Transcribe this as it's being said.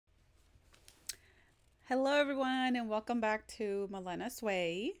Hello, everyone, and welcome back to Melena's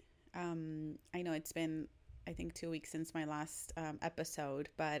Way. I know it's been, I think, 2 weeks since my last episode,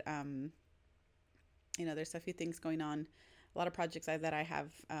 but there's a few things going on, a lot of projects that I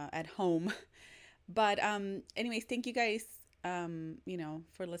have at home. But, anyways, thank you guys,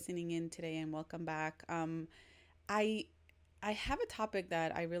 for listening in today, and welcome back. I I have a topic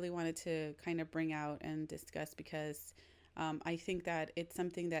that I really wanted to kind of bring out and discuss because I think that it's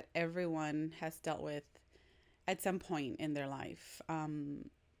something that everyone has dealt with at some point in their life. And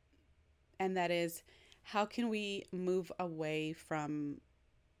that is, how can we move away from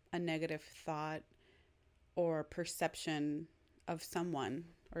a negative thought or perception of someone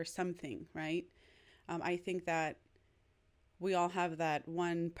or something, right? I think that we all have that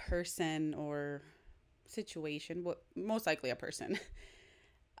one person or situation, most likely a person,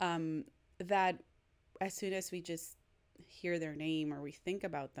 um, that as soon as we just hear their name or we think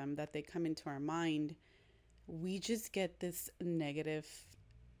about them, that they come into our mind, we just get this negative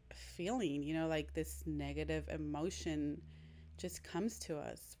feeling, like this negative emotion just comes to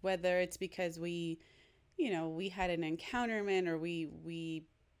us. Whether it's because we had an encounterment or we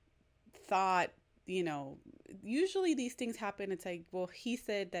thought, usually these things happen. It's like, well, he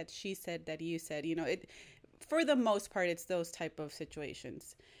said that, she said that, you said, it for the most part, it's those type of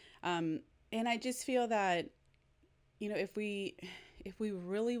situations. And I just feel that, if we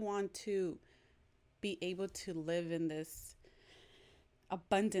really want to be able to live in this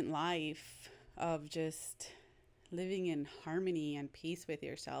abundant life of just living in harmony and peace with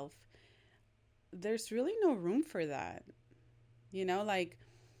yourself, there's really no room for that. Like,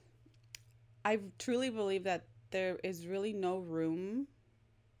 I truly believe that there is really no room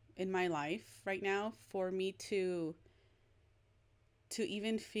in my life right now for me to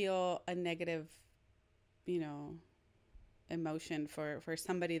even feel a negative, you know, emotion for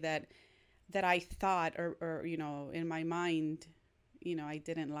somebody that I thought or in my mind, I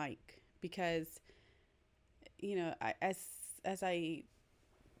didn't like. Because as I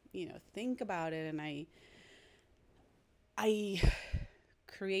think about it, and I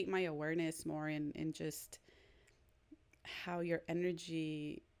create my awareness more in just how your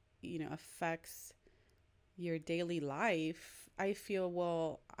energy affects your daily life. I feel,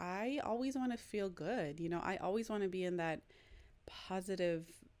 well, I always want to feel good. I always want to be in that positive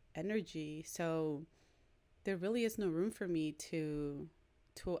energy. So there really is no room for me to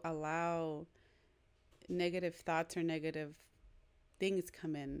allow negative thoughts or negative things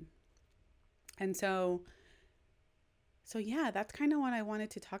come in. And so yeah, that's kind of what I wanted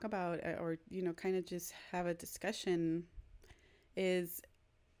to talk about, or kind of just have a discussion. Is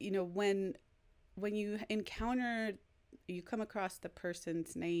when you encounter, you come across the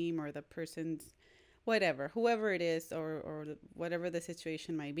person's name or the person's whatever, whoever it is, or whatever the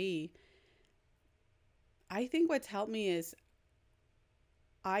situation might be. I think what's helped me is,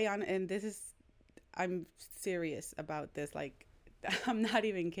 and this is, I'm serious about this, like, I'm not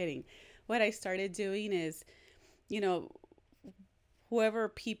even kidding. What I started doing is, you know whoever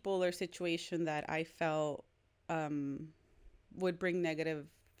people or situation that I felt um would bring negative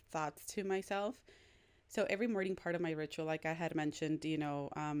thoughts to myself. So every morning, part of my ritual, like I had mentioned,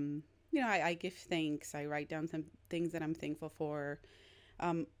 I give thanks. I write down some things that I'm thankful for.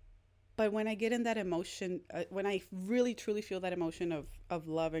 Um, but when I get in that emotion, when I really truly feel that emotion of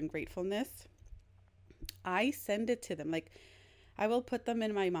love and gratefulness, I send it to them. Like, I will put them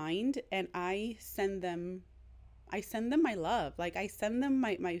in my mind, and I send them my love. Like, I send them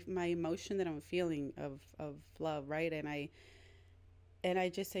my emotion that I'm feeling of love, right? And I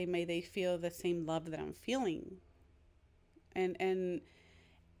just say, may they feel the same love that I'm feeling. And and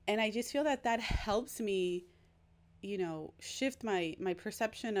and I just feel that that helps me, shift my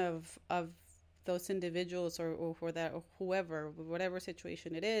perception of those individuals, or for that, or whoever, whatever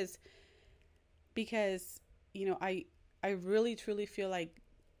situation it is. Because I really truly feel like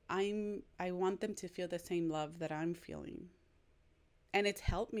I want them to feel the same love that I'm feeling. And it's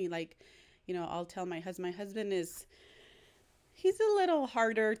helped me. Like, I'll tell my husband is, he's a little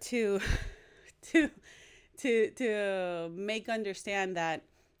harder to to to make understand that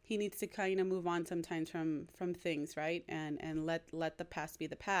he needs to kind of move on sometimes from things, right? And let the past be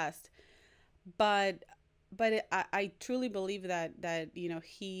the past. But I truly believe that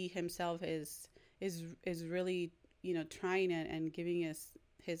he himself is really trying and giving us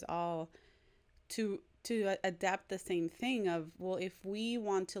his all to adapt the same thing of, well, if we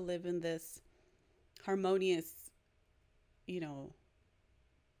want to live in this harmonious, you know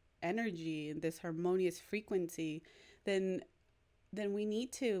energy, and this harmonious frequency, then we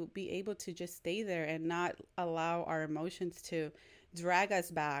need to be able to just stay there and not allow our emotions to drag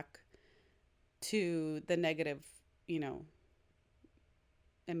us back to the negative, you know,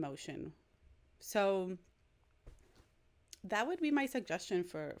 emotion. So that would be my suggestion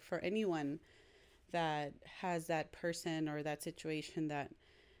for anyone that has that person or that situation that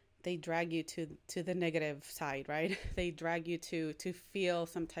they drag you to the negative side, right? They drag you to feel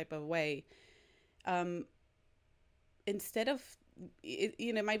some type of way. Um, Instead of it,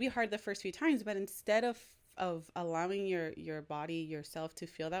 you know, it might be hard the first few times, but instead of allowing your body, yourself to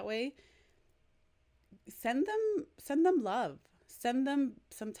feel that way, send them love, send them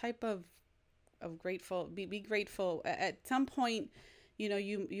some type of grateful, be grateful at some point. You know,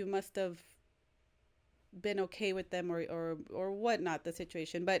 you must have been okay with them, or whatnot the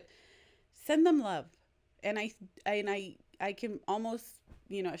situation, but send them love. And I can almost,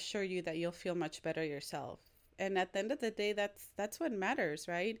 you know, assure you that you'll feel much better yourself. And at the end of the day, that's what matters,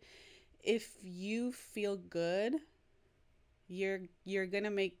 right? If you feel good, you're gonna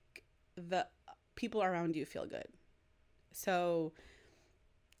make the people around you feel good. So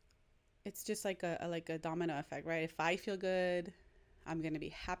it's just like a domino effect, right? If I feel good, I'm gonna be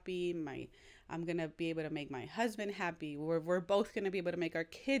happy. I'm gonna be able to make my husband happy. We're both gonna be able to make our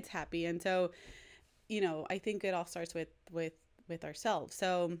kids happy. And so, you know, I think it all starts with ourselves.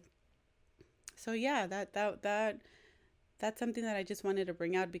 So yeah, that's something that I just wanted to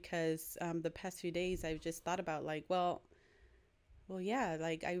bring out because the past few days I've just thought about like, well, yeah,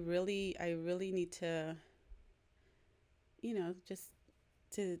 like I really need to, you know, just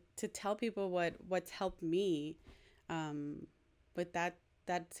to tell people what's helped me with that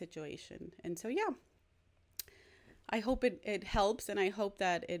situation. And so yeah, I hope it helps, and I hope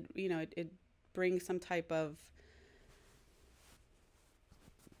that it, you know, it brings some type of,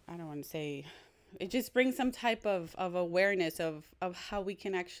 I don't want to say, it just brings some type of awareness of how we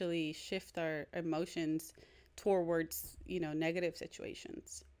can actually shift our emotions towards, you know, negative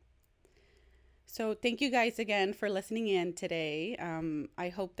situations. So thank you guys again for listening in today. I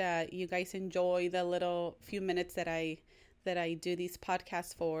hope that you guys enjoy the little few minutes that I do these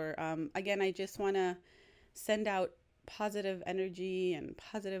podcasts for. Again, I just want to send out positive energy and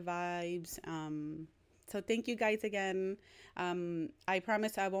positive vibes. So thank you guys again. I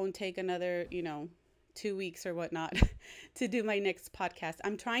promise I won't take another, you know, 2 weeks or whatnot to do my next podcast.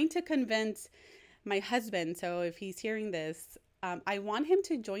 I'm trying to convince my husband. So if he's hearing this, I want him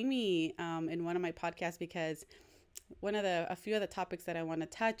to join me in one of my podcasts because a few of the topics that I want to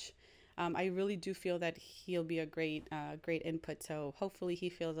touch, I really do feel that he'll be a great input. So hopefully he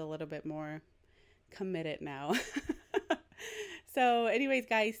feels a little bit more committed now. So anyways,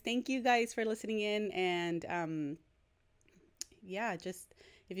 guys, thank you guys for listening in. And yeah, just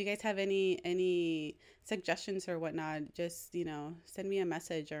if you guys have any suggestions or whatnot, just, you know, send me a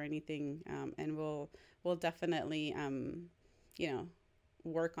message or anything, and we'll definitely you know,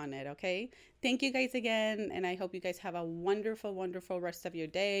 work on it. Okay. Thank you guys again. And I hope you guys have a wonderful, wonderful rest of your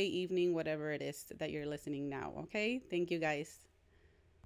day, evening, whatever it is that you're listening now. Okay. Thank you guys.